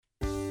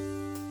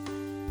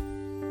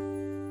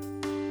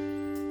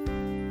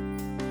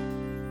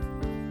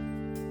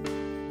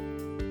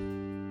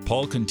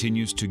Paul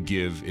continues to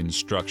give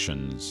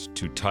instructions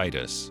to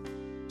Titus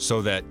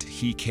so that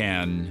he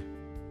can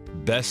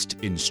best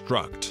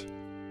instruct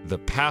the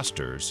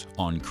pastors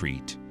on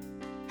Crete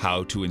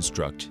how to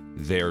instruct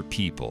their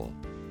people.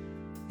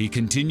 He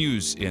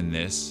continues in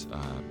this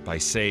by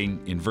saying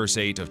in verse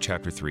 8 of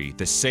chapter 3,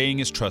 "The saying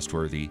is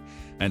trustworthy,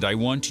 and I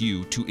want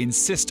you to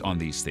insist on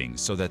these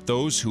things so that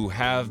those who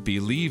have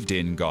believed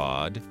in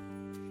God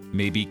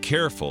may be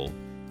careful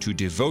to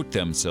devote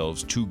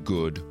themselves to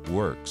good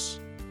works."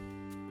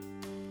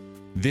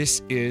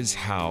 This is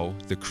how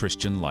the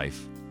Christian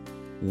life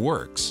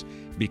works,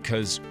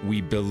 because we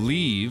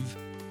believe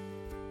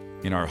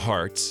in our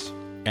hearts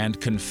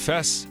and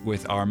confess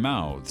with our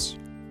mouths,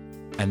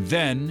 and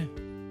then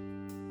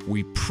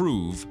we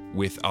prove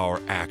with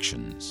our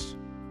actions.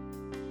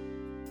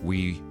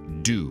 We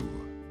do.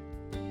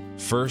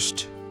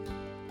 First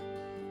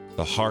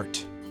the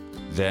heart,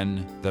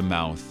 then the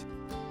mouth,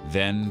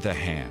 then the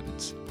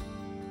hands.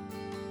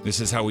 This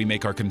is how we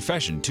make our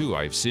confession, too.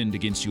 "I've sinned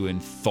against you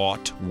in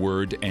thought,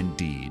 word, and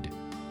deed."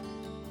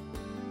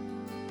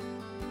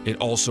 It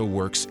also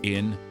works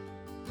in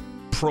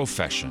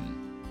profession.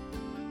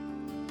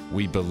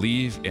 We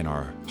believe in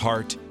our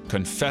heart,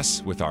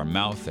 confess with our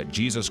mouth that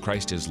Jesus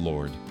Christ is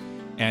Lord,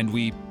 and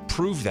we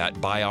prove that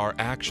by our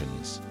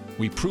actions.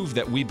 We prove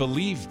that we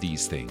believe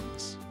these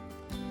things.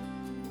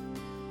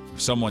 If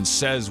someone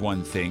says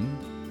one thing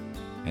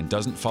and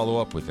doesn't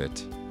follow up with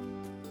it,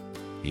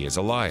 he is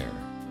a liar.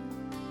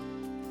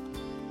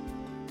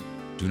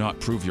 Do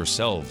not prove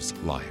yourselves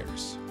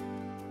liars,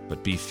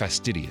 but be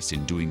fastidious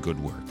in doing good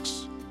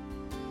works.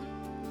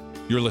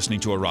 You're listening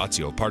to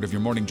Oratio, part of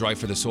your morning drive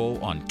for the soul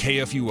on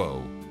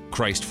KFUO.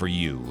 Christ for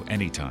you,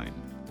 anytime,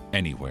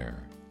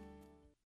 anywhere.